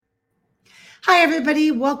Hi,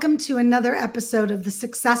 everybody. Welcome to another episode of the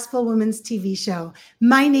Successful Women's TV show.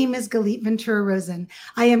 My name is Galit Ventura Rosen.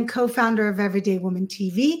 I am co-founder of Everyday Woman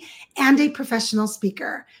TV and a professional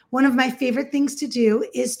speaker. One of my favorite things to do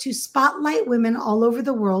is to spotlight women all over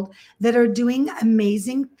the world that are doing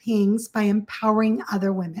amazing things by empowering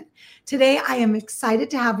other women. Today, I am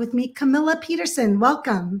excited to have with me Camilla Peterson.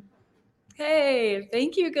 Welcome. Hey,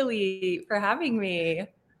 thank you, Galit, for having me.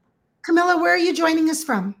 Camilla, where are you joining us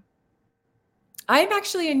from? I'm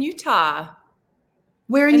actually in Utah.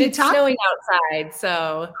 Where in and Utah? It's snowing outside,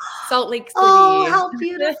 so Salt Lake City. Oh, how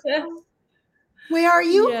beautiful. Where are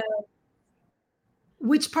you? Yeah.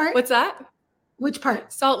 Which part? What's that? Which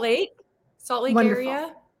part? Salt Lake Wonderful.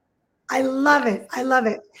 area. I love it. I love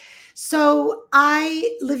it. So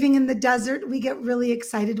living in the desert, we get really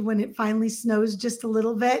excited when it finally snows just a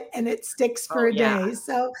little bit and it sticks for a day.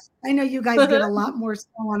 So I know you guys get a lot more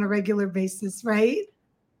snow on a regular basis, right?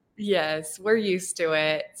 Yes, we're used to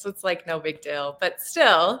it. So it's like no big deal, but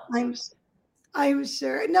still. I'm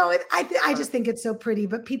sure. No, I just think it's so pretty,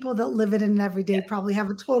 but people that live it in every day probably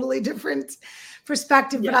have a totally different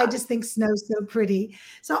perspective, but I just think snow's so pretty.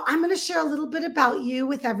 So I'm going to share a little bit about you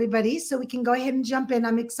with everybody so we can go ahead and jump in.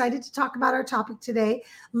 I'm excited to talk about our topic today,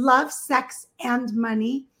 love, sex, and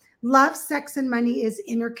money. Love, sex, and money is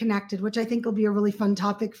interconnected, which I think will be a really fun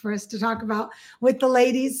topic for us to talk about with the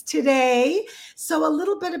ladies today. So a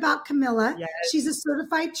little bit about Camilla. Yes. She's a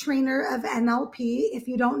certified trainer of NLP. If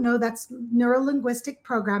you don't know, that's neuro-linguistic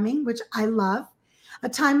programming, which I love. A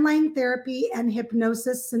timeline therapy and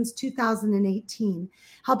hypnosis since 2018,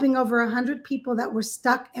 helping over 100 people that were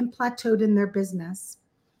stuck and plateaued in their business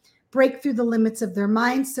break through the limits of their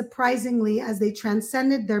minds, surprisingly, as they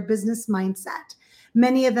transcended their business mindset.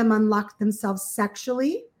 Many of them unlocked themselves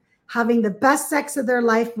sexually, having the best sex of their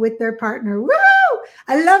life with their partner. Woo!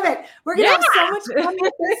 I love it. We're going to have so much fun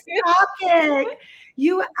with this topic.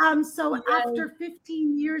 After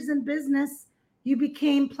 15 years in business, you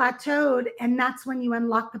became plateaued, and that's when you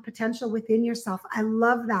unlock the potential within yourself. I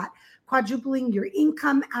love that. Quadrupling your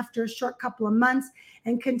income after a short couple of months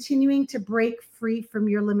and continuing to break free from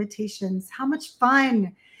your limitations. How much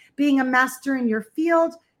fun. Being a master in your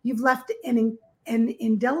field, you've left an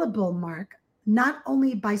indelible mark, not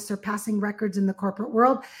only by surpassing records in the corporate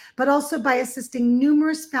world, but also by assisting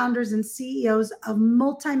numerous founders and CEOs of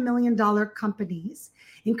multi-million-dollar companies,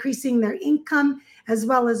 increasing their income, as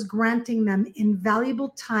well as granting them invaluable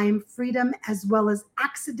time, freedom, as well as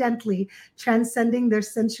accidentally transcending their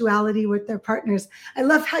sensuality with their partners. I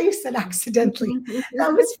love how you said accidentally.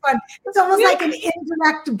 That was fun. It's almost like an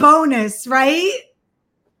indirect bonus, right?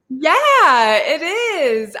 Yeah, it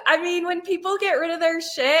is. I mean, when people get rid of their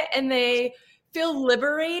shit and they feel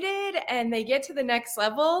liberated and they get to the next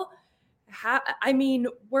level,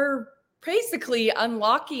 we're basically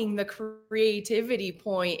unlocking the creativity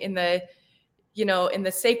point in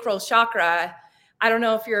the sacral chakra. I don't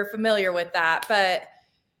know if you're familiar with that, but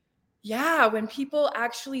yeah, when people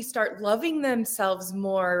actually start loving themselves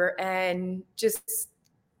more and just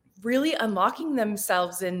really unlocking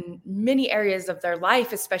themselves in many areas of their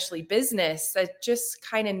life, especially business, that just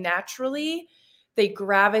kind of naturally they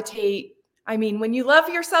gravitate. I mean, when you love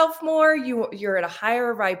yourself more, you're at a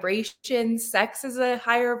higher vibration. Sex is a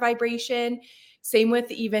higher vibration. Same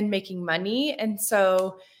with even making money. And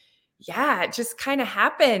so, yeah, it just kind of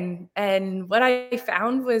happened. And what I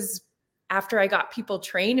found was after I got people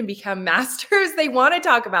trained and become masters, they want to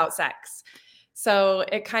talk about sex. So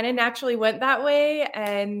it kind of naturally went that way.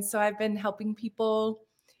 And so I've been helping people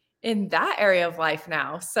in that area of life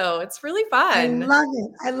now. So it's really fun. I love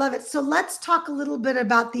it. I love it. So let's talk a little bit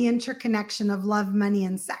about the interconnection of love, money,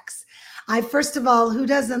 and sex. First of all, who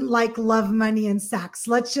doesn't like love, money, and sex?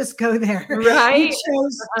 Let's just go there. Right. You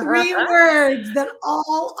chose 3 words that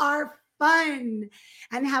all are fun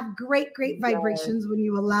and have great vibrations when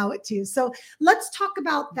you allow it to. So let's talk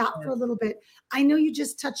about that for a little bit. I know you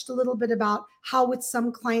just touched a little bit about how with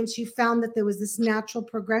some clients you found that there was this natural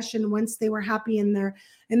progression once they were happy in their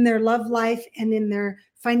love life and in their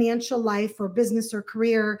financial life or business or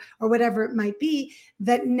career or whatever it might be,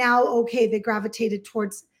 that now, okay, they gravitated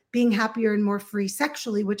towards being happier and more free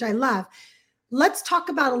sexually, which I love. Let's talk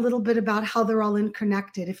about a little bit about how they're all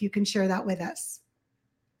interconnected, if you can share that with us.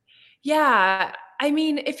 Yeah. I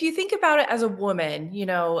mean, if you think about it as a woman,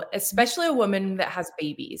 especially a woman that has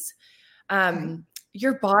babies,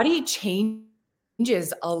 your body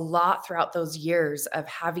changes a lot throughout those years of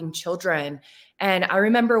having children. And I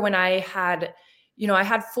remember when I had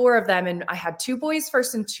 4 of them, and I had 2 boys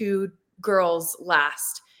first and 2 girls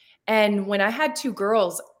last. And when I had 2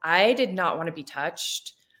 girls, I did not want to be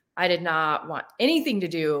touched. I did not want anything to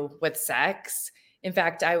do with sex. In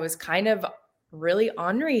fact, I was kind of really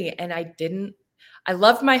ornery, and I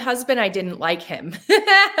loved my husband. I didn't like him.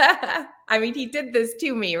 I mean, he did this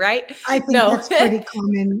to me, right? I think No. that's pretty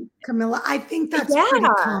common, Camilla. I think that's pretty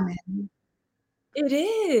Yeah, common. it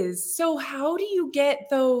is. So how do you get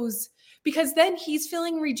those? Because then he's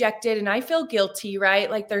feeling rejected and I feel guilty, right?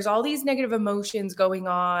 Like there's all these negative emotions going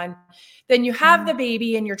on. Then you have the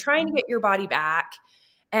baby and you're trying to get your body back.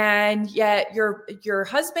 And yet your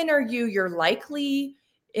husband or you're likely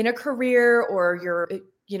in a career, or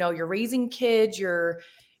you're raising kids,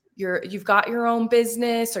 you've got your own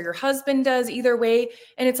business, or your husband does, either way.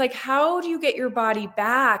 And it's like, how do you get your body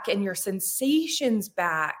back and your sensations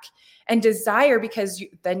back and desire? Because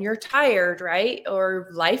then you're tired, right? Or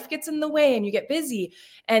life gets in the way and you get busy.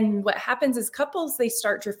 And what happens is couples, they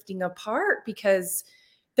start drifting apart because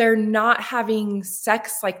they're not having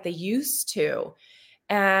sex like they used to.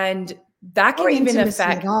 And that Or can even intimacy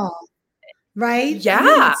at affect, all, right? I mean,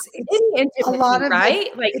 yeah, it's any a lot intimacy, of it.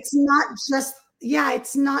 right? Like, It's not just, yeah,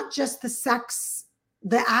 it's not just the sex,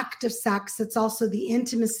 the act of sex. It's also the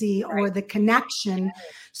intimacy or right. the connection.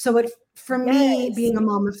 So for me, Yes. being a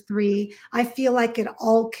mom of three, I feel like it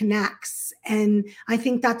all connects. And I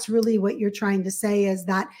think that's really what you're trying to say, is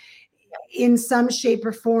that in some shape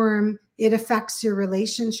or form, it affects your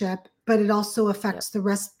relationship, but it also affects the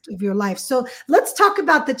rest of your life. So let's talk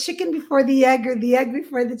about the chicken before the egg, or the egg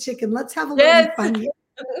before the chicken. Let's have a little Yes. fun here.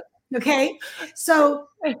 Okay. So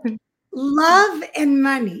love and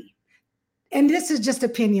money. And this is just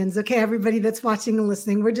opinions. Okay. Everybody that's watching and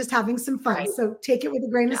listening, we're just having some fun. Right. So take it with a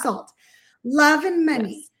grain of Yeah. salt. Love and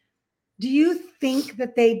money. Yes. Do you think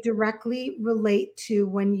that they directly relate to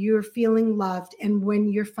when you're feeling loved and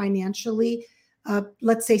when you're financially,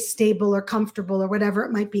 let's say, stable or comfortable or whatever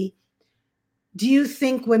it might be? Do you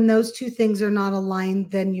think when those two things are not aligned,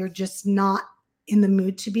 then you're just not in the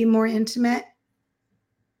mood to be more intimate?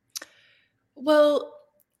 Well,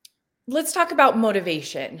 let's talk about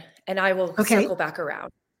motivation, and I will Okay. circle back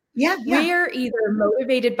around. Yeah. Yeah. We're either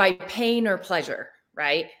motivated by pain or pleasure,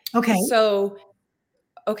 right? Okay. So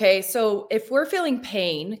if we're feeling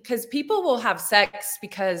pain, because people will have sex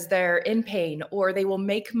because they're in pain, or they will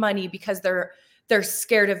make money because they're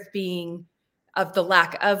scared of the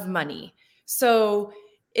lack of money. So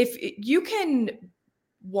if you can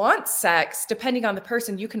want sex, depending on the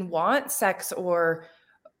person, you can want sex or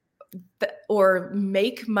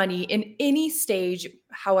make money in any stage,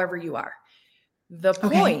 however you are. The Okay.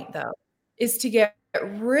 point, though, is to get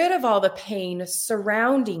rid of all the pain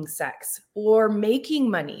surrounding sex or making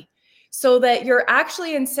money, so that you're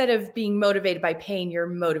actually, instead of being motivated by pain, you're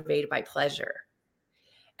motivated by pleasure.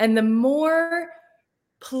 And the more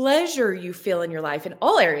pleasure you feel in your life, in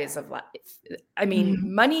all areas of life, I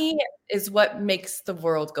mean, money is what makes the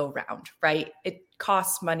world go round, right? It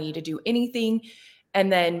costs money to do anything.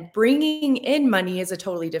 And then bringing in money is a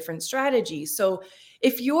totally different strategy. So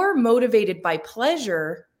if you're motivated by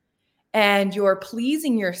pleasure and you're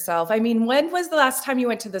pleasing yourself, I mean, when was the last time you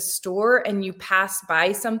went to the store and you passed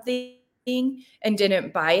by something and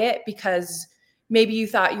didn't buy it because maybe you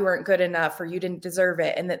thought you weren't good enough, or you didn't deserve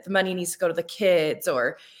it, and that the money needs to go to the kids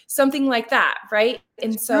or something like that, right?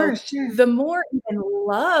 And so Sure. the more even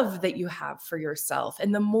love that you have for yourself,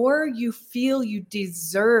 and the more you feel you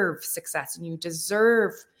deserve success and you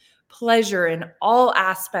deserve pleasure in all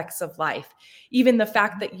aspects of life, even the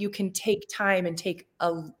fact that you can take time and take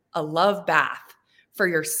a love bath for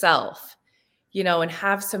yourself, and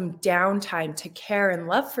have some downtime to care and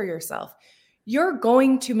love for yourself, you're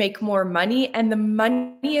going to make more money, and the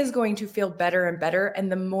money is going to feel better and better.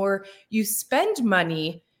 And the more you spend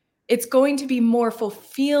money, it's going to be more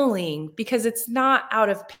fulfilling, because it's not out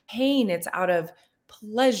of pain, it's out of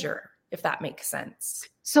pleasure, if that makes sense.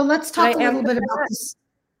 So let's Did I talk a little answer bit that? about this.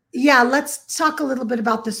 Yeah, let's talk a little bit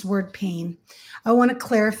about this word pain. I want to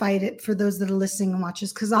clarify it for those that are listening and watching,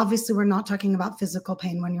 because obviously we're not talking about physical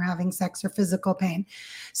pain when you're having sex, or physical pain.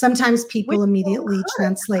 Sometimes people immediately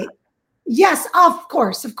translate. Yes, of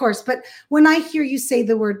course. But when I hear you say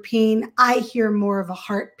the word pain, I hear more of a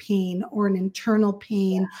heart pain or an internal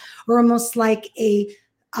pain, or almost like a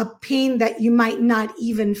pain that you might not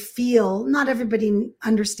even feel. Not everybody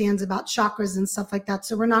understands about chakras and stuff like that,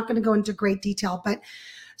 so we're not going to go into great detail, but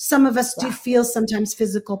some of us do feel sometimes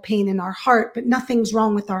physical pain in our heart, but nothing's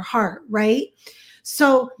wrong with our heart, right?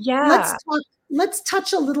 So let's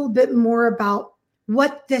touch a little bit more about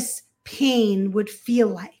what this pain would feel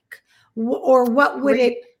like, or what would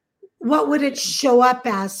it show up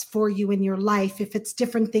as for you in your life, if it's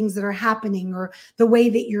different things that are happening, or the way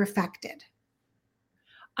that you're affected.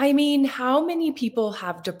 I mean, how many people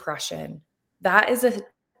have depression? That is a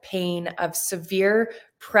pain of severe,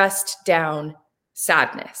 pressed down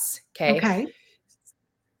sadness. Okay.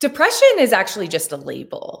 Depression is actually just a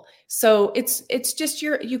label. So it's just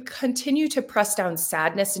you continue to press down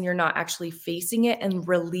sadness and you're not actually facing it and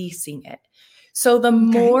releasing it. So the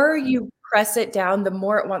more you press it down, the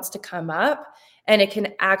more it wants to come up, and it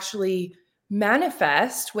can actually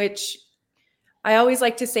manifest, which I always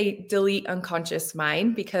like to say delete unconscious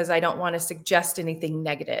mind, because I don't want to suggest anything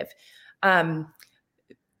negative.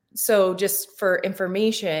 So just for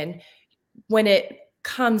information, when it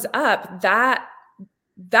comes up,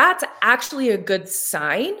 that's actually a good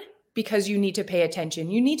sign, because you need to pay attention.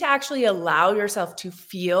 You need to actually allow yourself to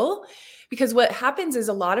feel, because what happens is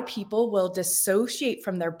a lot of people will dissociate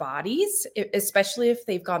from their bodies, especially if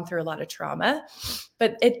they've gone through a lot of trauma.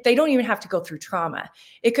 But they don't even have to go through trauma.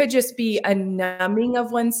 It could just be a numbing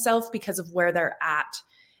of oneself because of where they're at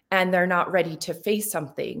and they're not ready to face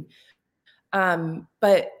something.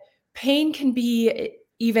 But pain can be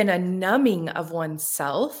even a numbing of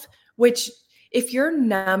oneself, which if you're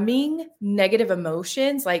numbing negative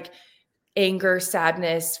emotions like anger,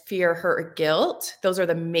 sadness, fear, hurt, or guilt, those are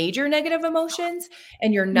the major negative emotions,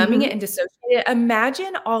 and you're numbing it and dissociating it,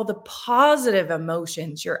 imagine all the positive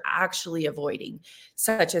emotions you're actually avoiding,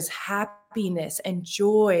 such as happiness and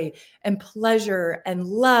joy and pleasure and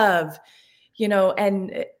love,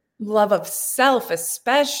 and love of self,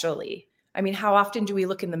 especially. I mean, how often do we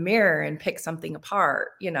look in the mirror and pick something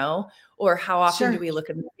apart, or how often do we look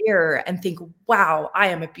in the mirror and think, wow, I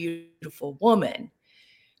am a beautiful woman,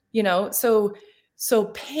 so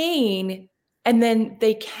pain, and then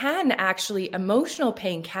emotional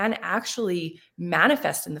pain can actually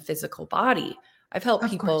manifest in the physical body. I've helped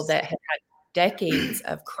people that have had decades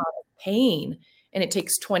of chronic pain, and it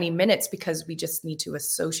takes 20 minutes because we just need to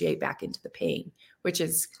associate back into the pain, which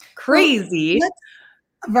is crazy. Well,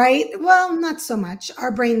 right? Well, not so much.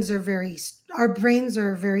 Our brains are very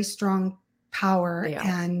strong power,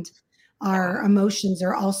 and our emotions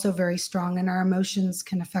are also very strong, and our emotions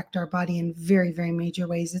can affect our body in very, very major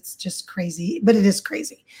ways. It's just crazy, but it is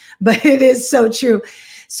crazy, but it is so true.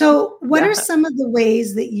 So what are some of the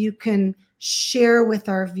ways that you can share with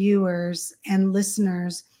our viewers and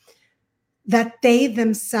listeners that they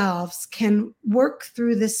themselves can work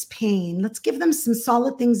through this pain? Let's give them some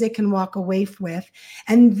solid things they can walk away with.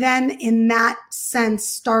 And then in that sense,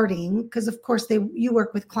 starting, because of course you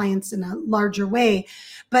work with clients in a larger way,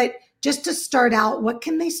 but just to start out, what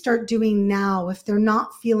can they start doing now if they're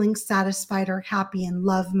not feeling satisfied or happy in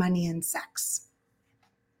love, money, and sex?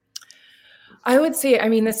 I would say,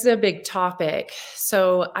 this is a big topic.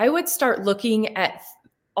 So I would start looking at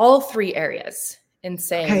all three areas and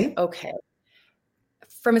saying, okay,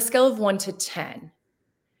 from a scale of 1 to 10,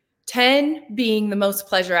 10 being the most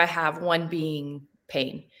pleasure I have, 1 being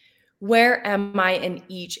pain. Where am I in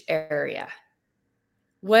each area?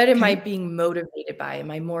 What am I being motivated by?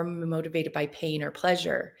 Am I more motivated by pain or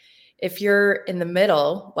pleasure? If you're in the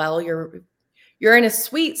middle, well, you're in a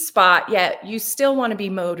sweet spot, yet you still want to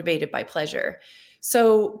be motivated by pleasure.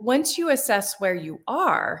 So once you assess where you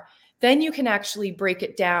are, then you can actually break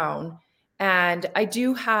it down. And I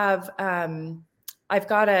do have, I've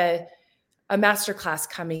got a masterclass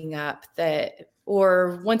coming up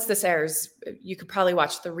or once this airs, you could probably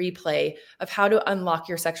watch the replay of how to unlock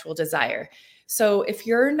your sexual desire. So if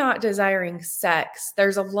you're not desiring sex,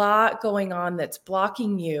 there's a lot going on that's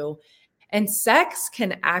blocking you. And sex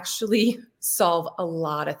can actually solve a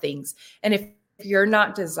lot of things. And if you're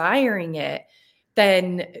not desiring it,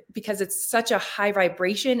 then because it's such a high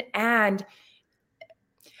vibration, and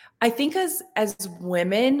I think as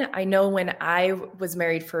women, I know when I was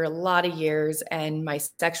married for a lot of years and my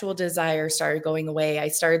sexual desire started going away, I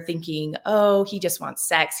started thinking, oh, he just wants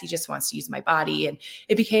sex. He just wants to use my body. And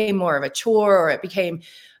it became more of a chore, or it became,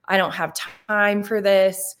 I don't have time for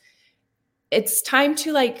this. It's time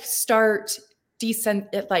to start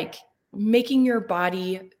making your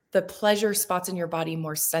body, the pleasure spots in your body,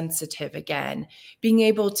 more sensitive again, being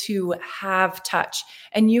able to have touch.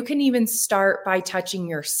 And you can even start by touching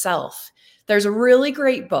yourself. There's a really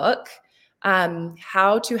great book,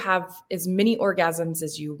 How to Have as Many Orgasms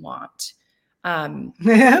as You Want.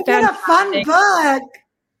 What a fun book.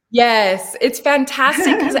 Yes, it's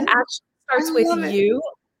fantastic because it actually starts with you.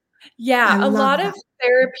 Yeah, a lot of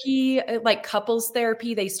therapy, like couples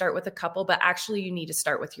therapy, they start with a couple, but actually you need to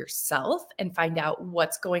start with yourself and find out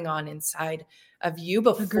what's going on inside of you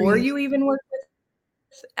before you even work with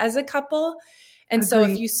as a couple. And so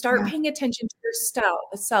if you start paying attention to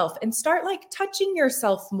yourself and start touching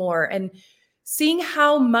yourself more and seeing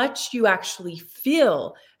how much you actually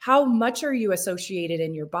feel, how much are you associated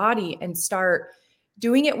in your body, and start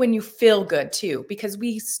doing it when you feel good too, because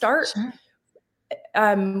we start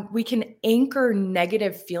we can anchor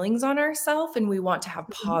negative feelings on ourselves, and we want to have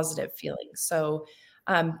positive feelings. So,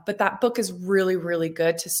 but that book is really, really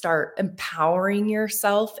good to start empowering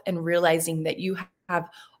yourself and realizing that you have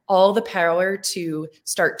all the power to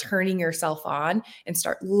start turning yourself on and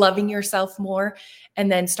start loving yourself more,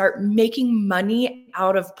 and then start making money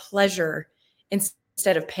out of pleasure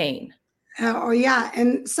instead of pain. Oh, yeah.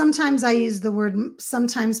 And sometimes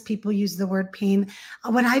sometimes people use the word pain.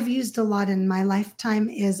 What I've used a lot in my lifetime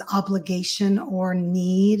is obligation or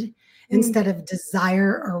need instead of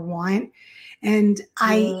desire or want. And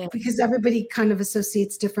because everybody kind of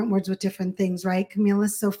associates different words with different things, right, Camilla?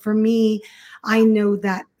 So for me, I know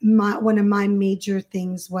that one of my major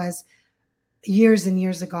things was years and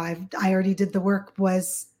years ago, I already did the work,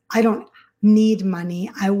 was I don't need money.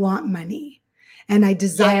 I want money. And I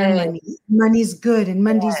desire money. Money's good and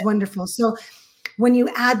money's wonderful. So when you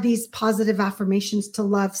add these positive affirmations to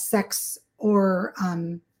love, sex, or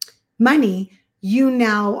money, you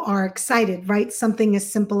now are excited, right? Something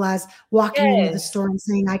as simple as walking into the store and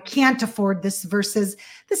saying, I can't afford this, versus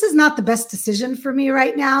this is not the best decision for me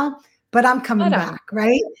right now, but I'm coming back,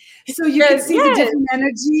 right? So you can see the different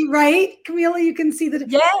energy, right? Camilla, you can see that.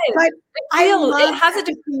 But I love it has a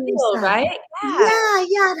different feel, right?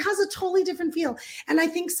 Yeah, it has a totally different feel. And I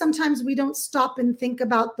think sometimes we don't stop and think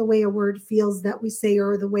about the way a word feels that we say,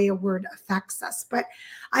 or the way a word affects us. But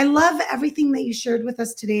I love everything that you shared with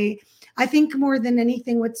us today. I think more than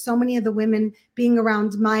anything, with so many of the women being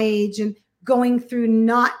around my age and going through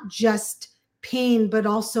not just pain, but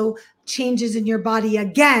also changes in your body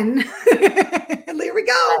again. There we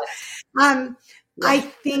go. I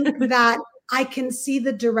think that I can see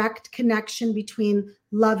the direct connection between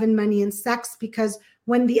love and money and sex, because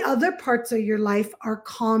when the other parts of your life are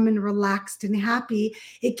calm and relaxed and happy,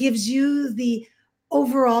 it gives you the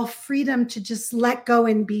overall freedom to just let go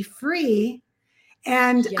and be free.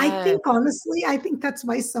 And I think, honestly, I think that's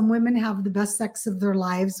why some women have the best sex of their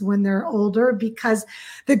lives when they're older, because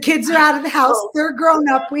the kids are out of the house, they're grown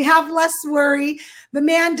up, we have less worry, the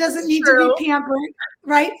man doesn't need to be pampered,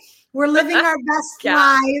 right? We're living our best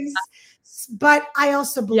lives. But I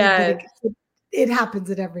also believe that it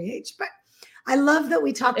happens at every age. But I love that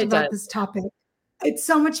we talked about this topic. It's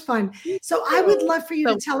so much fun. So I would love for you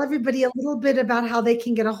to tell everybody a little bit about how they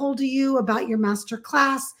can get a hold of you, about your master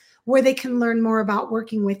class, where they can learn more about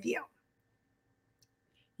working with you.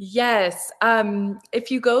 Yes.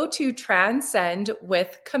 If you go to Transcend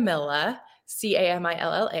with Camilla,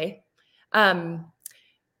 CAMILLA,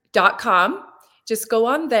 .com, just go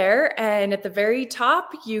on there, and at the very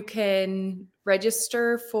top, you can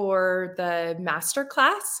register for the master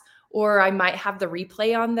class, or I might have the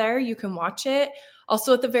replay on there. You can watch it.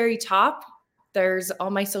 Also at the very top, there's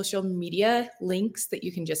all my social media links that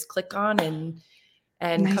you can just click on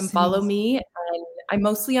and come follow me. And I'm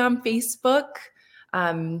mostly on Facebook.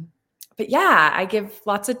 But yeah, I give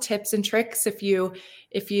lots of tips and tricks. There's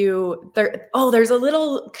a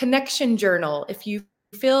little connection journal. If you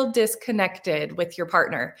feel disconnected with your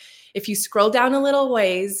partner, if you scroll down a little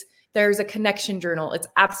ways, there's a connection journal. It's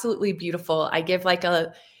absolutely beautiful. I give like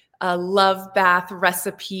a love bath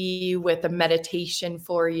recipe with a meditation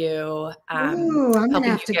for you. Ooh, I'm going to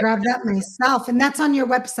have to grab that myself. And that's on your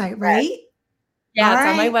website, right? Yeah, it's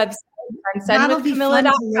on my website,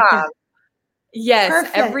 transcendwithcamilla.com. Yes,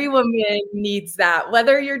 perfect. Every woman needs that.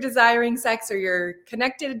 Whether you're desiring sex or you're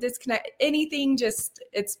connected, disconnected, anything,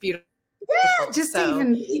 it's beautiful. Yeah, just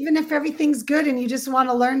even if everything's good and you just want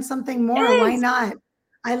to learn something more, why not?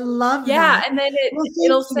 I love that. Yeah, and then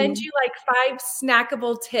it'll send you like 5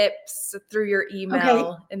 snackable tips through your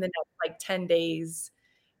email in the next 10 days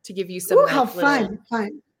to give you some how fun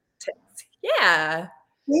tips. Yeah.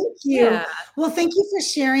 Thank you. Yeah. Well, thank you for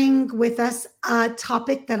sharing with us a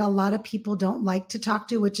topic that a lot of people don't like to talk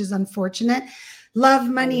to, which is unfortunate. Love,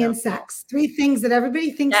 money, and sex. 3 things that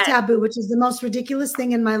everybody thinks taboo, which is the most ridiculous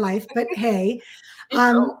thing in my life. But hey,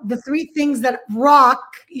 the 3 things that rock,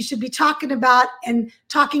 you should be talking about and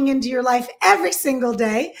talking into your life every single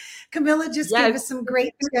day. Camilla just gave us some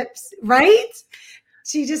great tips, right?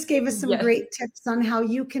 She just gave us some great tips on how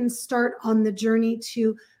you can start on the journey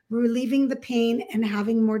to relieving the pain and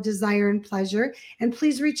having more desire and pleasure. And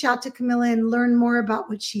please reach out to Camilla and learn more about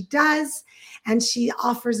what she does. And she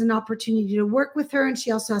offers an opportunity to work with her. And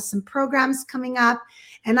she also has some programs coming up.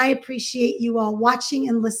 And I appreciate you all watching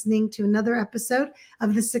and listening to another episode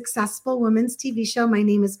of the Successful Women's TV Show. My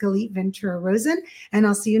name is Galit Ventura Rosen, and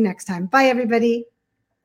I'll see you next time. Bye, everybody.